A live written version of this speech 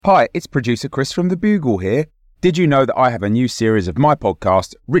Hi, it's producer Chris from The Bugle here. Did you know that I have a new series of my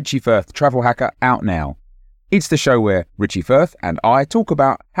podcast, Richie Firth Travel Hacker, out now? It's the show where Richie Firth and I talk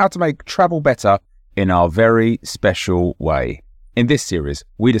about how to make travel better in our very special way. In this series,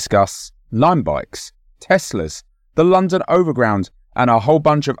 we discuss Lime bikes, Teslas, the London Overground, and a whole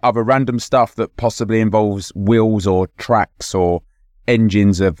bunch of other random stuff that possibly involves wheels or tracks or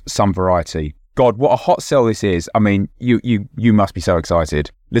engines of some variety. God, what a hot sell this is. I mean, you must be so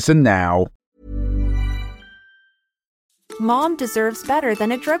excited. Listen now. Mom deserves better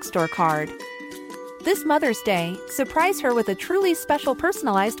than a drugstore card. This Mother's Day, surprise her with a truly special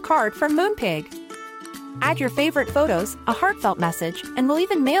personalized card from Moonpig. Add your favorite photos, a heartfelt message, and we'll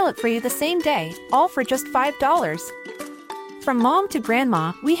even mail it for you the same day, all for just $5. From mom to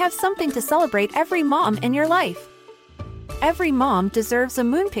grandma, we have something to celebrate every mom in your life. Every mom deserves a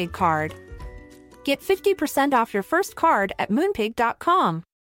Moonpig card. Get 50% off your first card at moonpig.com.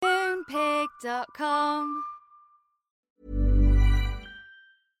 Moonpig.com.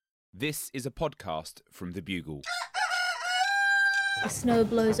 This is a podcast from The Bugle. The snow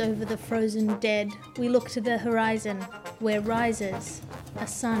blows over the frozen dead. We look to the horizon, where rises a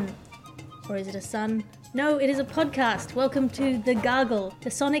sun. Or is it a sun? No, it is a podcast. Welcome to The Gargle,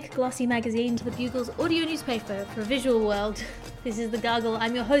 the sonic glossy magazine to The Bugle's audio newspaper for a visual world. This is The Gargle.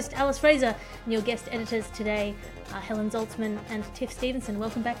 I'm your host, Alice Fraser, and your guest editors today are Helen Zaltzman and Tiff Stevenson.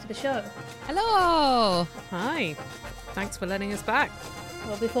 Welcome back to the show. Hello! Hi. Thanks for letting us back.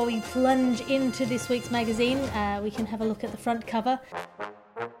 Well, before we plunge into this week's magazine, we can have a look at the front cover.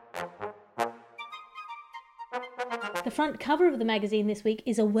 The front cover of the magazine this week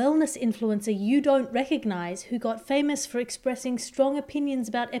is a wellness influencer you don't recognise who got famous for expressing strong opinions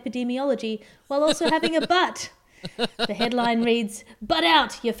about epidemiology while also having a butt. The headline reads, "Butt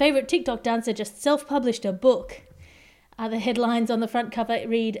out! Your favourite TikTok dancer just self-published a book." Other headlines on the front cover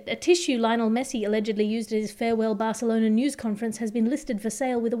read, "A tissue Lionel Messi allegedly used at his farewell Barcelona news conference has been listed for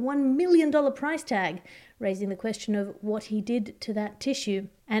sale with a $1 million price tag," raising the question of what he did to that tissue.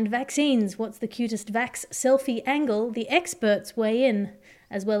 And vaccines, what's the cutest vax selfie angle? The experts weigh in,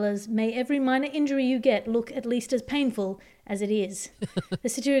 as well as may every minor injury you get look at least as painful as it is. The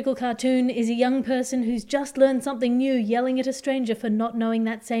satirical cartoon is a young person who's just learned something new, yelling at a stranger for not knowing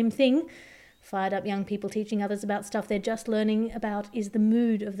that same thing. Fired up young people teaching others about stuff they're just learning about is the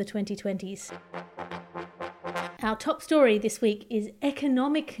mood of the 2020s. Our top story this week is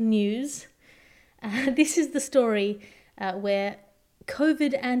economic news. This is the story where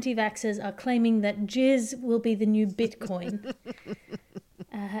COVID anti-vaxxers are claiming that jizz will be the new Bitcoin.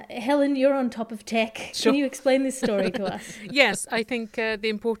 Helen, you're on top of tech. Sure. Can you explain this story to us? Yes, I think the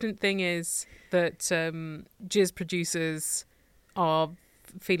important thing is that jizz producers are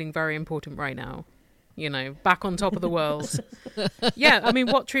feeling very important right now. You know, back on top of the world. Yeah, I mean,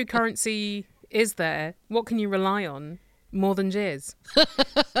 what true currency is there? What can you rely on more than jizz?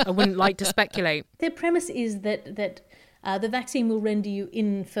 I wouldn't like to speculate. Their premise is that the vaccine will render you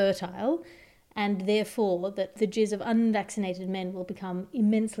infertile, and therefore that the jizz of unvaccinated men will become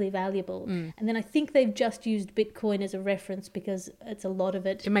immensely valuable. And then I think they've just used Bitcoin as a reference because it's a lot of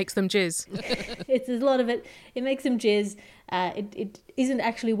it. It makes them jizz. It's a lot of it. It makes them jizz. It isn't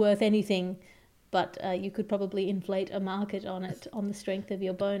actually worth anything, but you could probably inflate a market on it on the strength of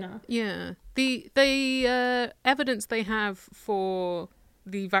your boner. Yeah. The evidence they have for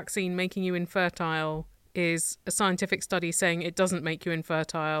the vaccine making you infertile is a scientific study saying it doesn't make you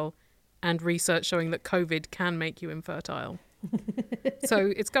infertile, and research showing that COVID can make you infertile.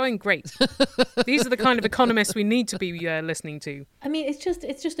 So it's going great. These are the kind of economists we need to be listening to. I mean, it's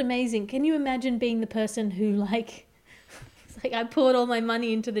just amazing. Can you imagine being the person who it's like I poured all my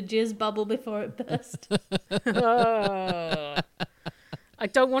money into the jizz bubble before it burst? I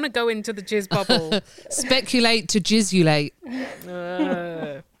don't want to go into the jizz bubble. Speculate to jizzulate.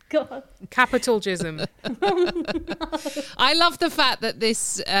 God. Capital jism. I love the fact that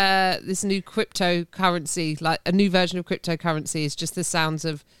this new cryptocurrency, like a new version of cryptocurrency, is just the sounds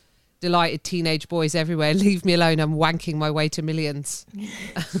of delighted teenage boys everywhere. Leave me alone, I'm wanking my way to millions.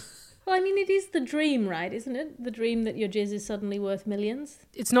 Well, I mean, it is the dream, right? Isn't it? The dream that your jizz is suddenly worth millions.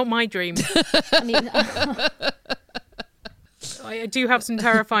 It's not my dream. I mean, I do have some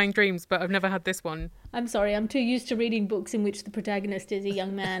terrifying dreams, but I've never had this one. I'm sorry, I'm too used to reading books in which the protagonist is a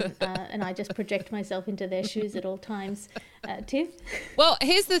young man and I just project myself into their shoes at all times. Tiff? Well,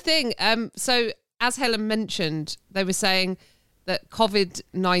 here's the thing. So, as Helen mentioned, they were saying that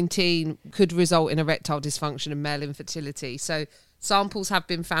COVID-19 could result in erectile dysfunction and male infertility. So, samples have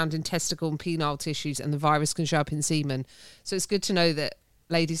been found in testicle and penile tissues and the virus can show up in semen. So, it's good to know that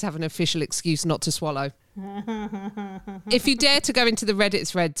ladies have an official excuse not to swallow. If you dare to go into the Reddit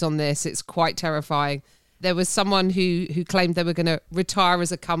threads on this, it's quite terrifying. There was someone who claimed they were going to retire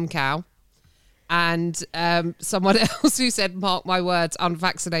as a cum cow. And someone else who said, mark my words,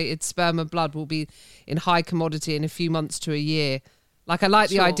 unvaccinated sperm and blood will be in high commodity in a few months to a year. Like, I like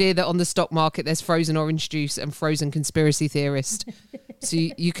the idea that on the stock market there's frozen orange juice and frozen conspiracy theorist. So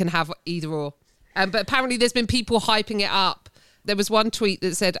you can have either or. But apparently there's been people hyping it up. There was one tweet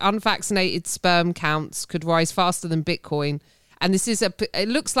that said unvaccinated sperm counts could rise faster than Bitcoin. And this is it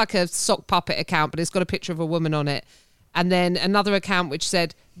looks like a sock puppet account, but it's got a picture of a woman on it. And then another account which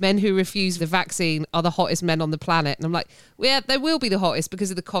said men who refuse the vaccine are the hottest men on the planet. And I'm like, well, yeah, they will be the hottest because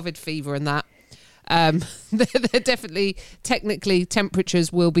of the COVID fever and that. They're definitely, technically,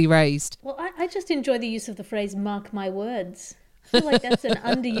 temperatures will be raised. Well, I just enjoy the use of the phrase mark my words. I feel like that's an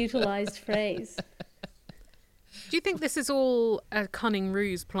underutilized phrase. Do you think this is all a cunning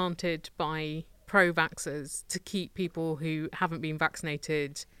ruse planted by pro-vaxxers to keep people who haven't been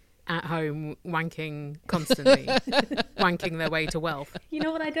vaccinated at home wanking constantly, wanking their way to wealth? You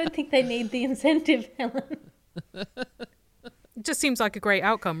know what? I don't think they need the incentive, Helen. It just seems like a great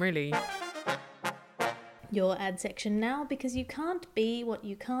outcome, really. Your ad section now, because you can't be what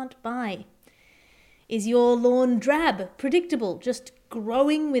you can't buy. Is your lawn drab, predictable, just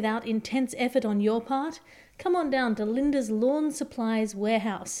growing without intense effort on your part? Come on down to Linda's Lawn Supplies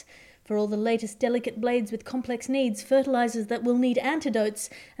Warehouse for all the latest delicate blades with complex needs, fertilizers that will need antidotes,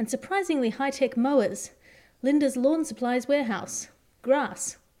 and surprisingly high-tech mowers. Linda's Lawn Supplies Warehouse.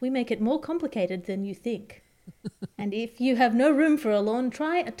 Grass. We make it more complicated than you think. And if you have no room for a lawn,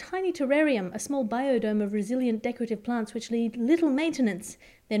 try a tiny terrarium, a small biodome of resilient decorative plants which need little maintenance.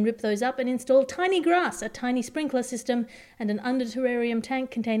 Then rip those up and install tiny grass, a tiny sprinkler system, and an under-terrarium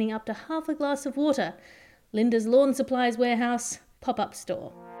tank containing up to half a glass of water. Linda's Lawn Supplies Warehouse, pop-up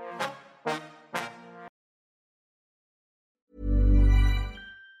store.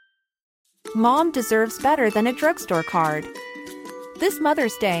 Mom deserves better than a drugstore card. This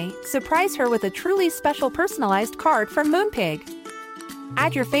Mother's Day, surprise her with a truly special personalized card from Moonpig.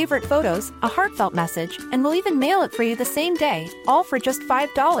 Add your favorite photos, a heartfelt message, and we'll even mail it for you the same day, all for just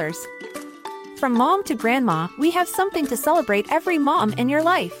 $5. From mom to grandma, we have something to celebrate every mom in your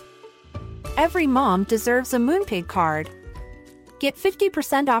life. Every mom deserves a Moonpig card. Get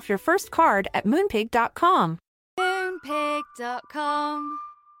 50% off your first card at moonpig.com. Moonpig.com.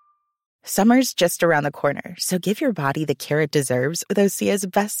 Summer's just around the corner, so give your body the care it deserves with Osea's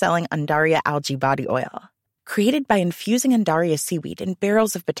best-selling Undaria Algae Body Oil. Created by infusing Undaria seaweed in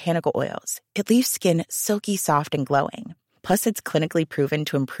barrels of botanical oils, it leaves skin silky soft and glowing. Plus, it's clinically proven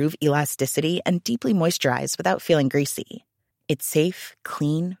to improve elasticity and deeply moisturize without feeling greasy. It's safe,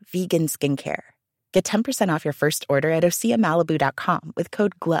 clean, vegan skincare. Get 10% off your first order at OseaMalibu.com with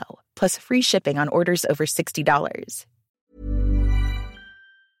code GLOW, plus free shipping on orders over $60.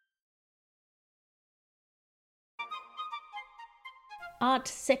 Art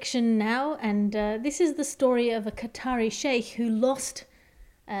section now, and this is the story of a Qatari sheikh who lost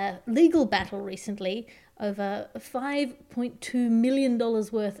a legal battle recently over $5.2 million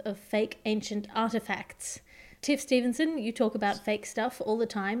worth of fake ancient artifacts. Tiff Stevenson, you talk about fake stuff all the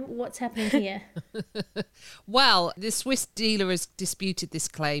time. What's happening here? Well, the Swiss dealer has disputed this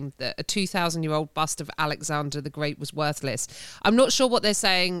claim that a 2,000-year-old bust of Alexander the Great was worthless. I'm not sure what they're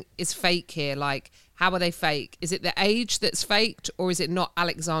saying is fake here. Like, how are they fake? Is it the age that's faked, or is it not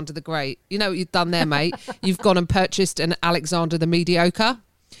Alexander the Great? You know what you've done there, mate? You've gone and purchased an Alexander the Mediocre.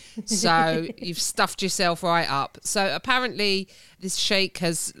 So you've stuffed yourself right up. So apparently this sheikh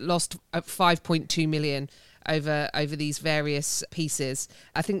has lost 5.2 million over these various pieces.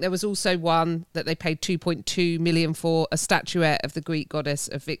 I think there was also one that they paid 2.2 million for, a statuette of the Greek goddess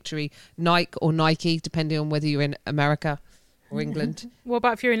of victory, Nike or Nike, depending on whether you're in America or England. What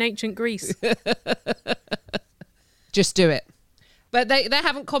about if you're in ancient Greece? Just do it. But they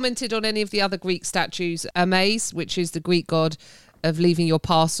haven't commented on any of the other Greek statues. Hermes, which is the Greek god of leaving your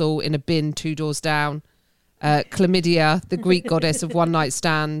parcel in a bin 2 doors down. Chlamydia, the Greek goddess of one-night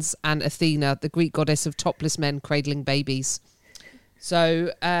stands, and Athena, the Greek goddess of topless men cradling babies.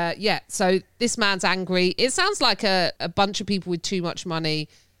 So, so this man's angry. It sounds like a bunch of people with too much money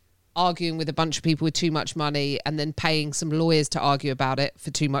arguing with a bunch of people with too much money and then paying some lawyers to argue about it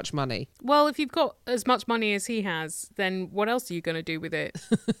for too much money. Well, if you've got as much money as he has, then what else are you going to do with it?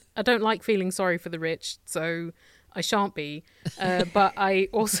 I don't like feeling sorry for the rich, so I shan't be. But I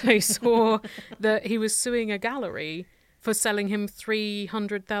also saw that he was suing a gallery for selling him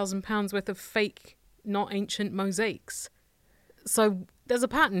 £300,000 worth of fake, not ancient mosaics. So there's a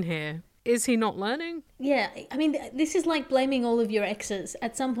pattern here. Is he not learning? Yeah, I mean, this is like blaming all of your exes.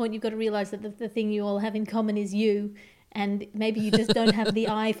 At some point, you've got to realise that the thing you all have in common is you, and maybe you just don't have the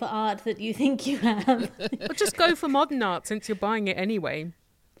eye for art that you think you have. Or just go for modern art since you're buying it anyway.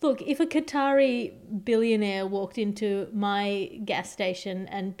 Look, if a Qatari billionaire walked into my gas station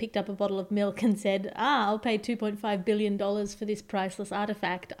and picked up a bottle of milk and said, I'll pay $2.5 billion for this priceless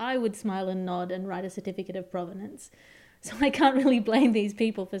artefact, I would smile and nod and write a certificate of provenance. So I can't really blame these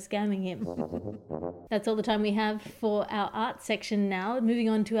people for scamming him. That's all the time we have for our art section now. Moving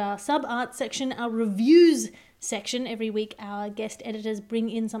on to our sub-art section, our reviews section. Every week our guest editors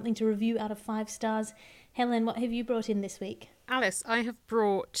bring in something to review out of 5 stars. Helen, what have you brought in this week? Alice, I have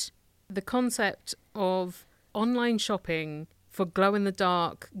brought the concept of online shopping for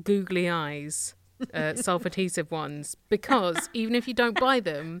glow-in-the-dark googly eyes, self-adhesive ones, because even if you don't buy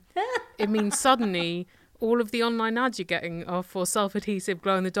them, it means suddenly all of the online ads you're getting are for self-adhesive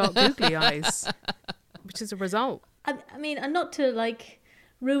glow-in-the-dark googly eyes, which is a result. I mean, not to,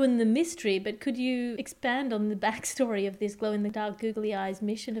 ruin the mystery, but could you expand on the backstory of this glow-in-the-dark googly eyes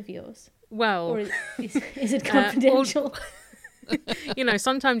mission of yours? Well... Or is it confidential?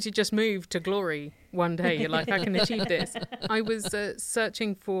 Sometimes you just move to glory one day. You're like, I can achieve this. I was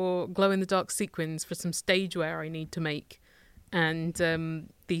searching for glow-in-the-dark sequins for some stage wear I need to make. And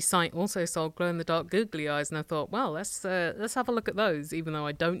the site also sold glow-in-the-dark googly eyes, and I thought, well, let's have a look at those, even though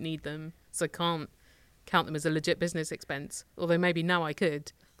I don't need them, so I can't count them as a legit business expense. Although maybe now I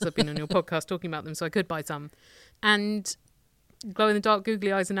could, because I've been on your podcast talking about them, so I could buy some. And glow-in-the-dark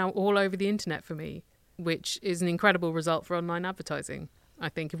googly eyes are now all over the internet for me, which is an incredible result for online advertising. I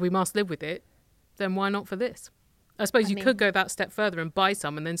think if we must live with it, then why not for this? I suppose you could go that step further and buy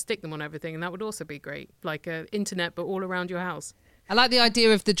some and then stick them on everything, and that would also be great. Like internet, but all around your house. I like the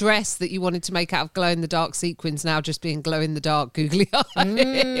idea of the dress that you wanted to make out of glow-in-the-dark sequins now just being glow-in-the-dark googly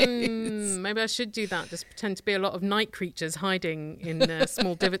eyes. Maybe I should do that. Just pretend to be a lot of night creatures hiding in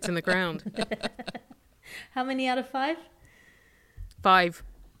small divots in the ground. How many out of 5? 5.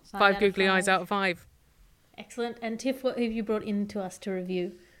 5 googly 5. eyes out of 5. Excellent. And Tiff, what have you brought in to us to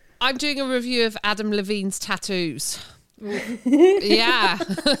review? I'm doing a review of Adam Levine's tattoos. Yeah.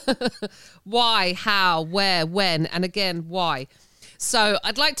 Why, how, where, when, and again, why? So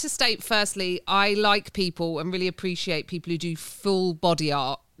I'd like to state firstly, I like people and really appreciate people who do full body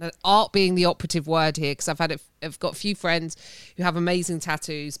art. Art being the operative word here, because I've got a few friends who have amazing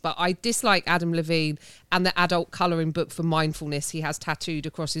tattoos, but I dislike Adam Levine and the adult colouring book for mindfulness he has tattooed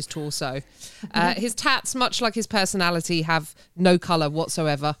across his torso. His tats, much like his personality, have no colour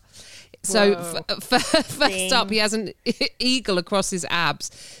whatsoever. So first up, he has an eagle across his abs,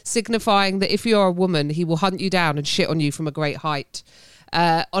 signifying that if you're a woman, he will hunt you down and shit on you from a great height.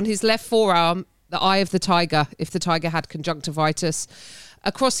 On his left forearm, the eye of the tiger, if the tiger had conjunctivitis.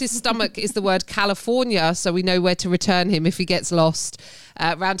 Across his stomach is the word California, so we know where to return him if he gets lost.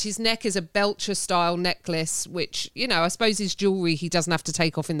 Around his neck is a Belcher-style necklace, which, I suppose is jewellery he doesn't have to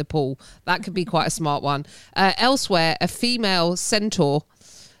take off in the pool. That could be quite a smart one. Elsewhere, a female centaur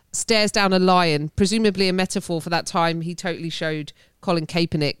stares down a lion, presumably a metaphor for that time he totally showed Colin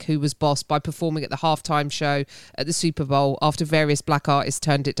Kaepernick, who was boss, by performing at the halftime show at the Super Bowl after various black artists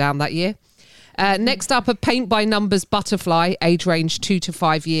turned it down that year. Next up, a paint-by-numbers butterfly, age range 2 to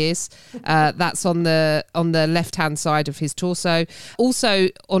 5 years. That's on the left-hand side of his torso. Also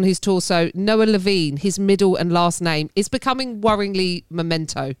on his torso, Noah Levine, his middle and last name, is becoming worryingly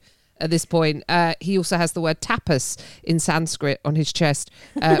memento at this point. He also has the word tapas in Sanskrit on his chest,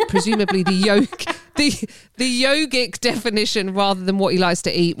 presumably the yogic definition rather than what he likes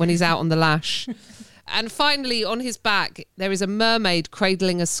to eat when he's out on the lash. And finally, on his back, there is a mermaid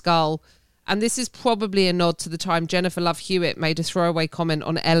cradling a skull. And this is probably a nod to the time Jennifer Love Hewitt made a throwaway comment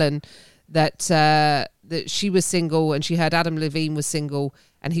on Ellen that she was single and she heard Adam Levine was single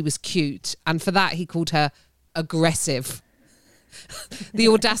and he was cute. And for that, he called her aggressive. The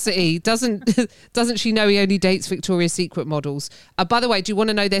audacity. Doesn't she know he only dates Victoria's Secret models? By the way, do you want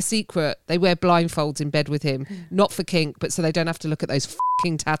to know their secret? They wear blindfolds in bed with him. Not for kink, but so they don't have to look at those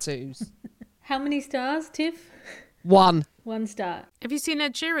fucking tattoos. How many stars, Tiff? 1. 1 star. Have you seen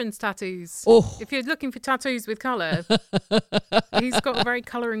Ed Sheeran's tattoos? Oh. If you're looking for tattoos with colour, he's got a very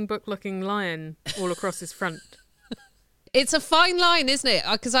colouring book looking lion all across his front. It's a fine line, isn't it?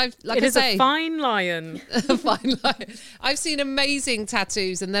 Because It is a fine lion. A fine line. I've seen amazing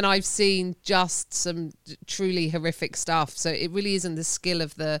tattoos and then I've seen just some truly horrific stuff. So it really isn't the skill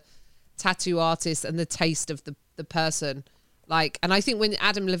of the tattoo artist and the taste of the person. And I think when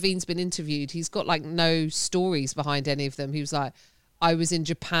Adam Levine's been interviewed, he's got no stories behind any of them. He was like, I was in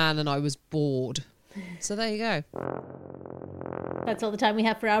Japan and I was bored. So there you go. That's all the time we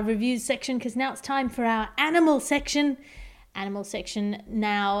have for our reviews section, because now it's time for our animal section. Animal section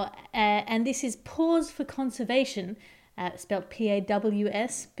now, and this is Pause for Conservation, spelled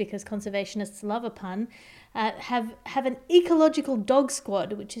P-A-W-S, because conservationists love a pun, have an ecological dog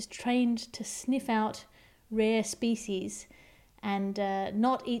squad which is trained to sniff out rare species and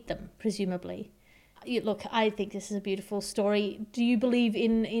not eat them, presumably. Look, I think this is a beautiful story. Do you believe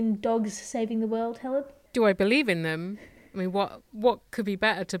in dogs saving the world, Helen? Do I believe in them? I mean, what could be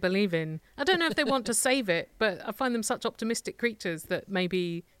better to believe in? I don't know if they want to save it, but I find them such optimistic creatures that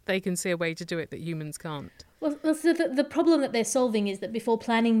maybe they can see a way to do it that humans can't. Well, so the problem that they're solving is that before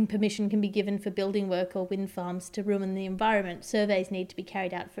planning permission can be given for building work or wind farms to ruin the environment, surveys need to be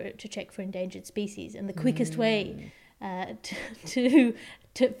carried out to check for endangered species. And the quickest way to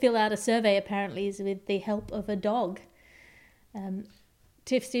fill out a survey, apparently, is with the help of a dog.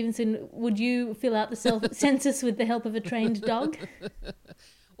 Tiff Stevenson, would you fill out the census with the help of a trained dog?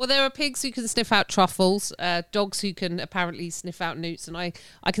 Well, there are pigs who can sniff out truffles, dogs who can apparently sniff out newts, and I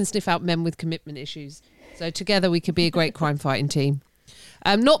can sniff out men with commitment issues. So together we could be a great crime-fighting team.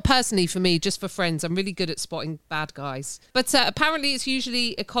 Not personally for me, just for friends. I'm really good at spotting bad guys. But apparently it's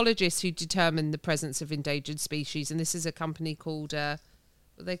usually ecologists who determine the presence of endangered species, and this is a company called, what are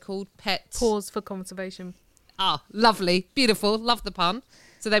they called? Pause for Conservation. Ah, lovely. Beautiful. Love the pun.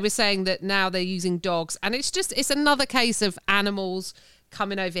 So they were saying that now they're using dogs. And it's another case of animals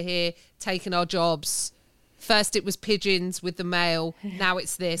coming over here, taking our jobs. First it was pigeons with the male. Now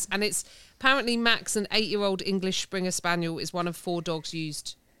it's this. And it's apparently Max, an 8-year-old English Springer Spaniel, is one of 4 dogs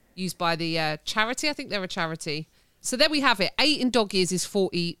used by the charity. I think they're a charity. So there we have it. 8 in dog years is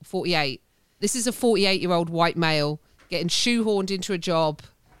 48. This is a 48-year-old white male getting shoehorned into a job.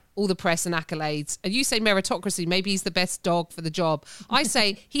 All the press and accolades. And you say meritocracy, maybe he's the best dog for the job. I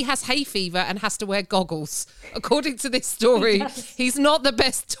say he has hay fever and has to wear goggles. According to this story, he's not the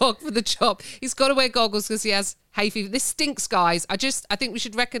best dog for the job. He's got to wear goggles because he has hay fever. This stinks, guys. I think we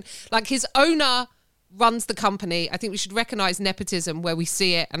should reckon, like, his owner runs the company. I think we should recognise nepotism where we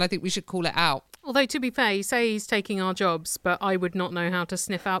see it, and I think we should call it out. Although, to be fair, you say he's taking our jobs, but I would not know how to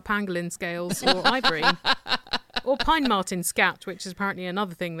sniff out pangolin scales or ivory. Or pine marten scat, which is apparently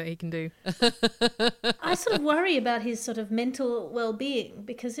another thing that he can do. I sort of worry about his sort of mental well-being,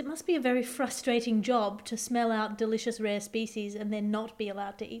 because it must be a very frustrating job to smell out delicious rare species and then not be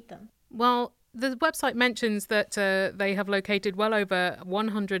allowed to eat them. Well, the website mentions that they have located well over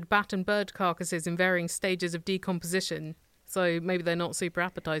 100 bat and bird carcasses in varying stages of decomposition. So maybe they're not super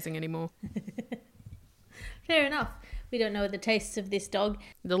appetizing anymore. Fair enough. We don't know the tastes of this dog.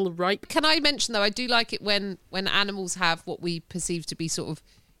 A little ripe. Can I mention, though, I do like it when animals have what we perceive to be sort of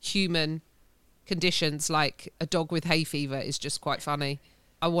human conditions, like a dog with hay fever is just quite funny.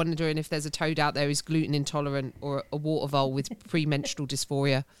 I'm wondering if there's a toad out there who's gluten intolerant, or a water vole with premenstrual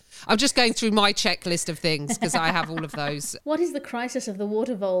dysphoria. I'm just going through my checklist of things because I have all of those. What is the crisis of the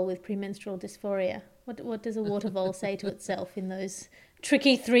water vole with premenstrual dysphoria? What does a water vole say to itself in those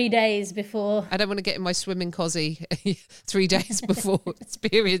tricky 3 days before? I don't want to get in my swimming cosy 3 days before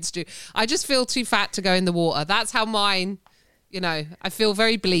experience due. I just feel too fat to go in the water. That's how mine, I feel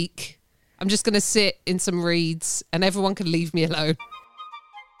very bleak. I'm just going to sit in some reeds and everyone can leave me alone.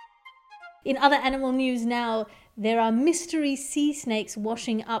 In other animal news now, there are mystery sea snakes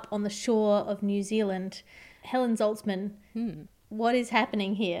washing up on the shore of New Zealand. Helen Zaltzman, what is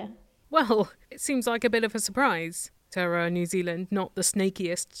happening here? Well, it seems like a bit of a surprise to New Zealand, not the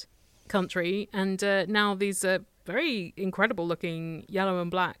snakiest country. And now these very incredible looking yellow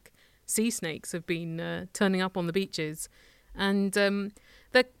and black sea snakes have been turning up on the beaches. And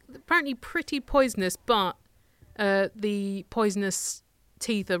they're apparently pretty poisonous, but the poisonous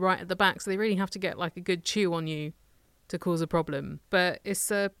teeth are right at the back, so they really have to get like a good chew on you to cause a problem. But it's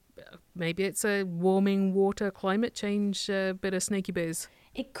maybe it's a warming water climate change bit of snaky biz.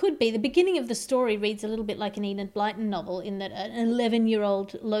 It could be. The beginning of the story reads a little bit like an Enid Blyton novel, in that an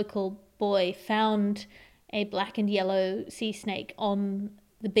 11-year-old local boy found a black and yellow sea snake on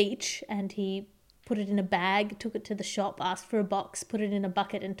the beach, and he put it in a bag, took it to the shop, asked for a box, put it in a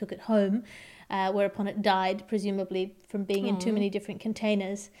bucket and took it home, whereupon it died, presumably from being in too many different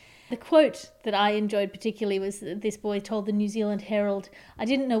containers. The quote that I enjoyed particularly was that this boy told the New Zealand Herald, "I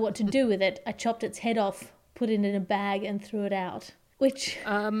didn't know what to do with it. I chopped its head off, put it in a bag and threw it out." Which...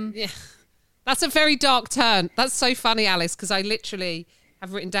 Yeah. That's a very dark turn. That's so funny, Alice, because I literally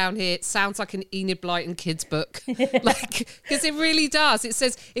have written down here, it sounds like an Enid Blyton kids book. Because it really does. It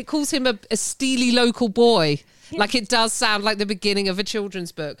says, it calls him a steely local boy. Like, it does sound like the beginning of a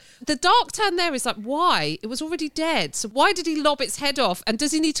children's book. The dark turn there is like, why? It was already dead. So why did he lob its head off? And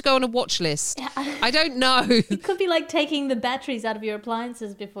does he need to go on a watch list? I don't know. It could be like taking the batteries out of your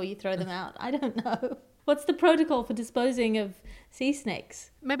appliances before you throw them out. I don't know. What's the protocol for disposing of sea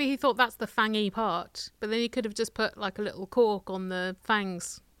snakes? Maybe he thought that's the fangy part, but then he could have just put like a little cork on the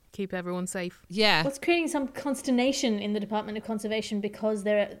fangs. Keep everyone safe. Yeah. What's creating some consternation in the Department of Conservation because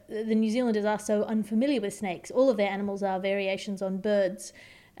the New Zealanders are so unfamiliar with snakes. All of their animals are variations on birds,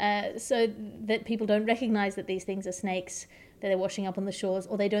 so that people don't recognise that these things are snakes that they're washing up on the shores,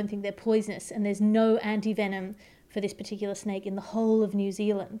 or they don't think they're poisonous, and there's no anti-venom for this particular snake in the whole of New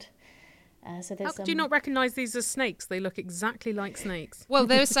Zealand. So how could you not recognise these as snakes? They look exactly like snakes. Well,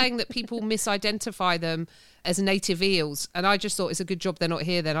 they're saying that people misidentify them as native eels, and I just thought it's a good job they're not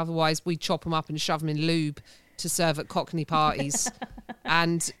here then, otherwise we'd chop them up and shove them in lube to serve at Cockney parties.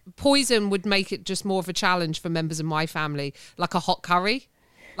 And poison would make it just more of a challenge for members of my family, like a hot curry.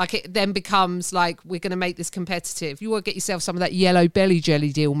 Like, it then becomes like, we're going to make this competitive. You want to get yourself some of that yellow belly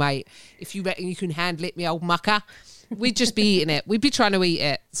jelly deal, mate. If you reckon you can handle it, me old mucker. We'd just be eating it. We'd be trying to eat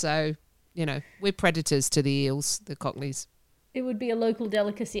it. So, you know, we're predators to the eels, the Cockneys. It would be a local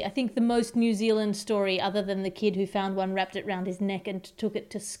delicacy. I think the most New Zealand story, other than the kid who found one, wrapped it around his neck and took it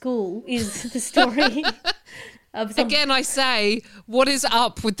to school, is the story of some... Again, I say, what is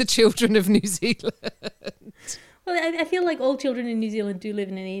up with the children of New Zealand? Well, I feel like all children in New Zealand do live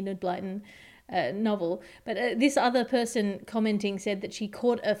in an Enid Blyton novel. But this other person commenting said that she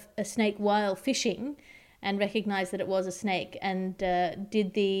caught a snake while fishing and recognised that it was a snake and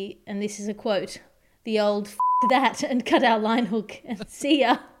did and this is a quote, the old that and cut our line hook and see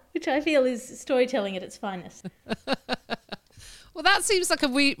ya, which I feel is storytelling at its finest. Well, that seems like a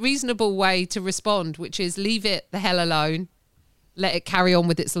reasonable way to respond, which is leave it the hell alone, let it carry on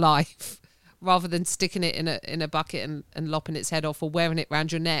with its life, rather than sticking it in a bucket and lopping its head off or wearing it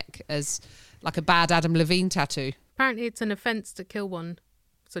round your neck as like a bad Adam Levine tattoo. Apparently it's an offence to kill one,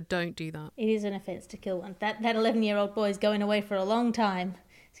 so don't do that. It is an offence to kill one. That 11-year-old boy is going away for a long time.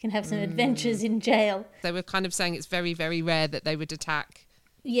 He's going to have some adventures in jail. They were kind of saying it's very, very rare that they would attack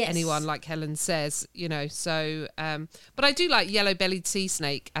anyone, like Helen says, you know. So, but I do like yellow-bellied sea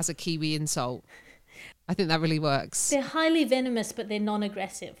snake as a Kiwi insult. I think that really works. They're highly venomous, but they're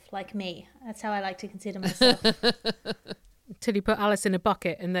non-aggressive, like me. That's how I like to consider myself. Till you put Alice in a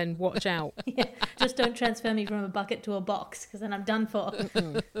bucket and then watch out. Yeah, just don't transfer me from a bucket to a box, because then I'm done for.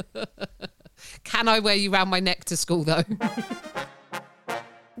 Can I wear you round my neck to school, though?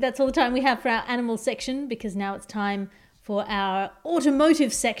 That's all the time we have for our animal section, because now it's time for our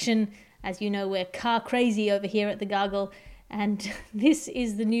automotive section. As you know, we're car crazy over here at the Gargle, and this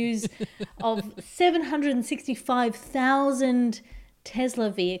is the news of 765,000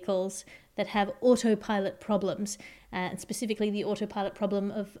 Tesla vehicles that have autopilot problems, and specifically the autopilot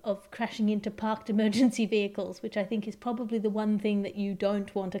problem of crashing into parked emergency vehicles, which I think is probably the one thing that you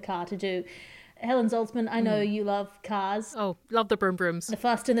don't want a car to do. Helen Zaltzman, I know you love cars. Oh, love the Broom Brooms. The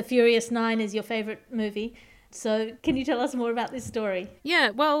Fast and the Furious 9 is your favourite movie. So can you tell us more about this story? Yeah,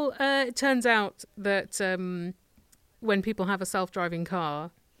 well, it turns out that when people have a self-driving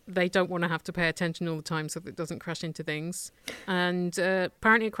car, they don't want to have to pay attention all the time so that it doesn't crash into things. And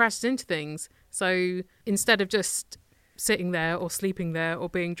apparently it crashes into things. So instead of just sitting there or sleeping there or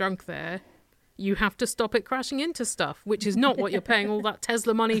being drunk there, you have to stop it crashing into stuff, which is not what you're paying all that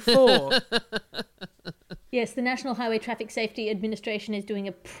Tesla money for. Yes, the National Highway Traffic Safety Administration is doing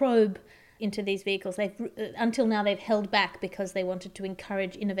a probe into these vehicles. Until now, they've held back because they wanted to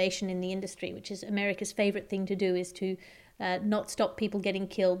encourage innovation in the industry, which is America's favourite thing to do, is to not stop people getting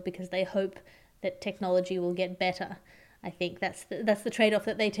killed because they hope that technology will get better. I think that's the trade-off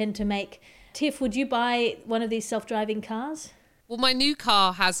that they tend to make. Tiff, would you buy one of these self-driving cars? Well, my new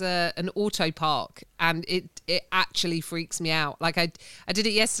car has an auto park, and it actually freaks me out. Like I did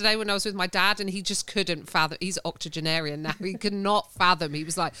it yesterday when I was with my dad, and he just couldn't fathom. He's octogenarian now. He could not fathom. He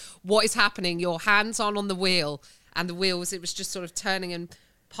was like, "What is happening? Your hands on the wheel, and the wheels. It was just sort of turning and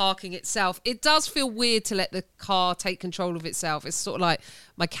parking itself." It does feel weird to let the car take control of itself. It's sort of like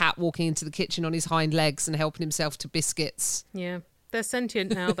my cat walking into the kitchen on his hind legs and helping himself to biscuits. Yeah. They're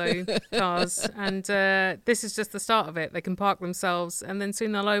sentient now, though, cars, and this is just the start of it. They can park themselves, and then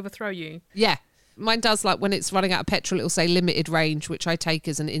soon they'll overthrow you. Yeah. Mine does, like, when it's running out of petrol, it'll say limited range, which I take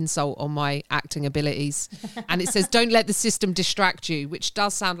as an insult on my acting abilities. And it says, don't let the system distract you, which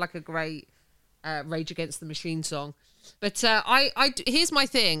does sound like a great Rage Against the Machine song. But here's my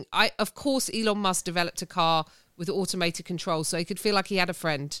thing. Of course, Elon Musk developed a car with automated controls so he could feel like he had a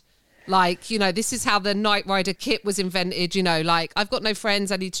friend. Like, you know, this is how the Knight Rider kit was invented, you know, like, I've got no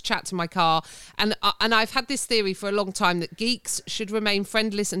friends, I need to chat to my car. And I've had this theory for a long time that geeks should remain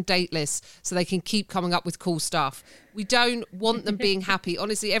friendless and dateless so they can keep coming up with cool stuff. We don't want them being happy.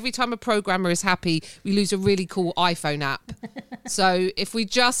 Honestly, every time a programmer is happy, we lose a really cool iPhone app. So if we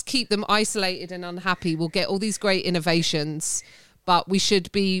just keep them isolated and unhappy, we'll get all these great innovations. But we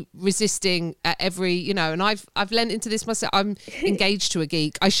should be resisting at every, you know, and I've lent into this myself. I'm engaged to a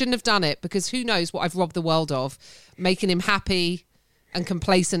geek. I shouldn't have done it because who knows what I've robbed the world of, making him happy and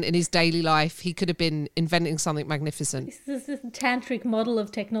complacent in his daily life. He could have been inventing something magnificent. This is a tantric model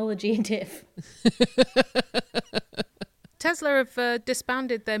of technology, Tiff. Tesla have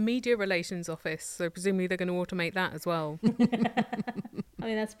disbanded their media relations office, so presumably they're going to automate that as well. I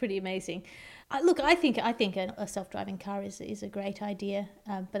mean, that's pretty amazing. Look, I think a self-driving car is a great idea,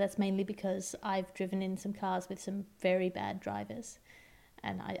 but that's mainly because I've driven in some cars with some very bad drivers,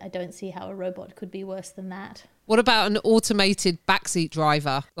 and I don't see how a robot could be worse than that. What about an automated backseat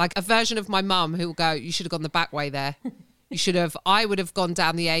driver? Like a version of my mum who will go, you should have gone the back way there. I would have gone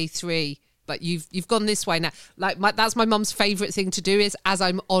down the A3. But you've gone this way now. Like that's my mum's favourite thing to do is, as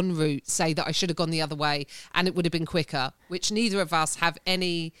I'm en route, say that I should have gone the other way and it would have been quicker, which neither of us have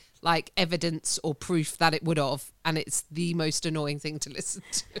any like evidence or proof that it would have. And it's the most annoying thing to listen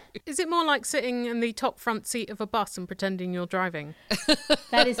to. Is it more like sitting in the top front seat of a bus and pretending you're driving?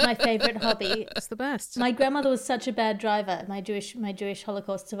 That is my favourite hobby. It's the best. My grandmother was such a bad driver. My Jewish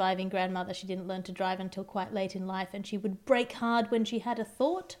Holocaust surviving grandmother, she didn't learn to drive until quite late in life, and she would brake hard when she had a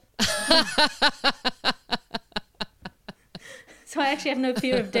thought. So I actually have no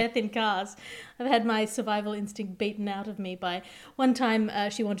fear of death in cars. I've had my survival instinct beaten out of me by one time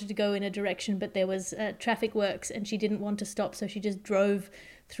she wanted to go in a direction, but there was traffic works and she didn't want to stop, so she just drove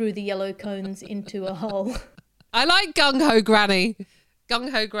through the yellow cones into a hole. I like Gung-Ho Granny.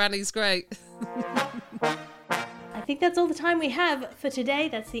 Gung-Ho Granny's great. I think that's all the time we have for today.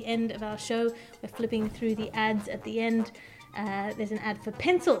 That's the end of our show. We're flipping through the ads at the end. There's an ad for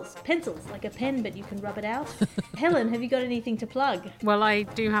pencils, like a pen, but you can rub it out. Helen, have you got anything to plug? Well, I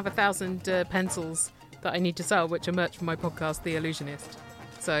do have 1,000 pencils that I need to sell, which are merch for my podcast, The Illusionist.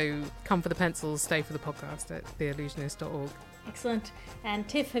 So come for the pencils, stay for the podcast at theillusionist.org. Excellent. And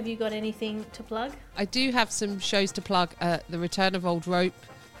Tiff, have you got anything to plug? I do have some shows to plug. The Return of Old Rope,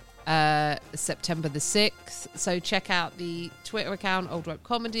 September the 6th. So check out the Twitter account, Old Rope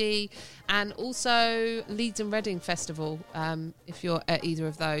Comedy, and also Leeds and Reading Festival. If you're at either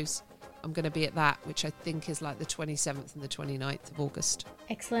of those, I'm going to be at that, which I think is like the 27th and the 29th of August.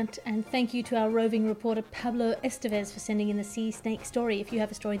 Excellent. And thank you to our roving reporter Pablo Estevez for sending in the sea snake story. If you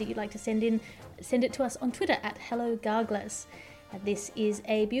have a story that you'd like to send in, send it to us on Twitter at HelloGarglers. This is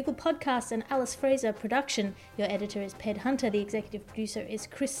a Bugle podcast and Alice Fraser production. Your editor is Ped Hunter. The executive producer is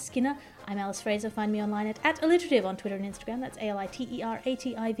Chris Skinner. I'm Alice Fraser. Find me online at alliterative on Twitter and Instagram. That's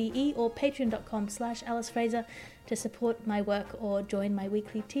ALITERATIVE, or patreon.com/Alice Fraser to support my work or join my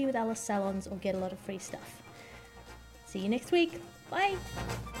weekly Tea with Alice salons or get a lot of free stuff. See you next week. Bye.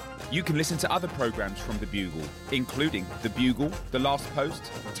 You can listen to other programmes from The Bugle, including The Bugle, The Last Post,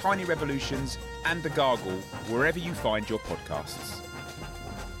 Tiny Revolutions, and The Gargle, wherever you find your podcasts.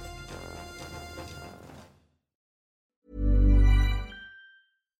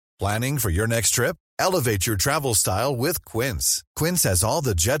 Planning for your next trip? Elevate your travel style with Quince. Quince has all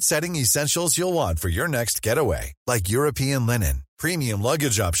the jet-setting essentials you'll want for your next getaway, like European linen, premium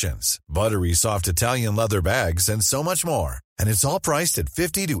luggage options, buttery soft Italian leather bags, and so much more. And it's all priced at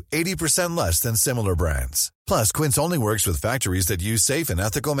 50 to 80% less than similar brands. Plus, Quince only works with factories that use safe and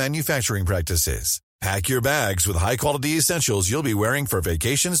ethical manufacturing practices. Pack your bags with high-quality essentials you'll be wearing for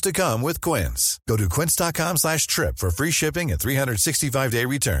vacations to come with Quince. Go to quince.com/trip for free shipping and 365-day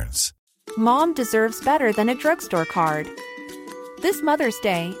returns. Mom deserves better than a drugstore card. This Mother's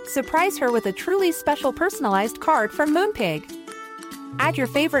Day, surprise her with a truly special personalized card from Moonpig. Add your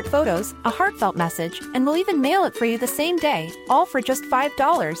favorite photos, a heartfelt message, and we'll even mail it for you the same day, all for just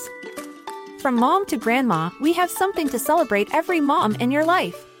 $5. From mom to grandma, we have something to celebrate every mom in your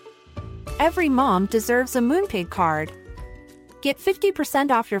life. Every mom deserves a Moonpig card. Get 50%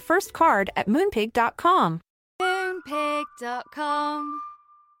 off your first card at moonpig.com. Moonpig.com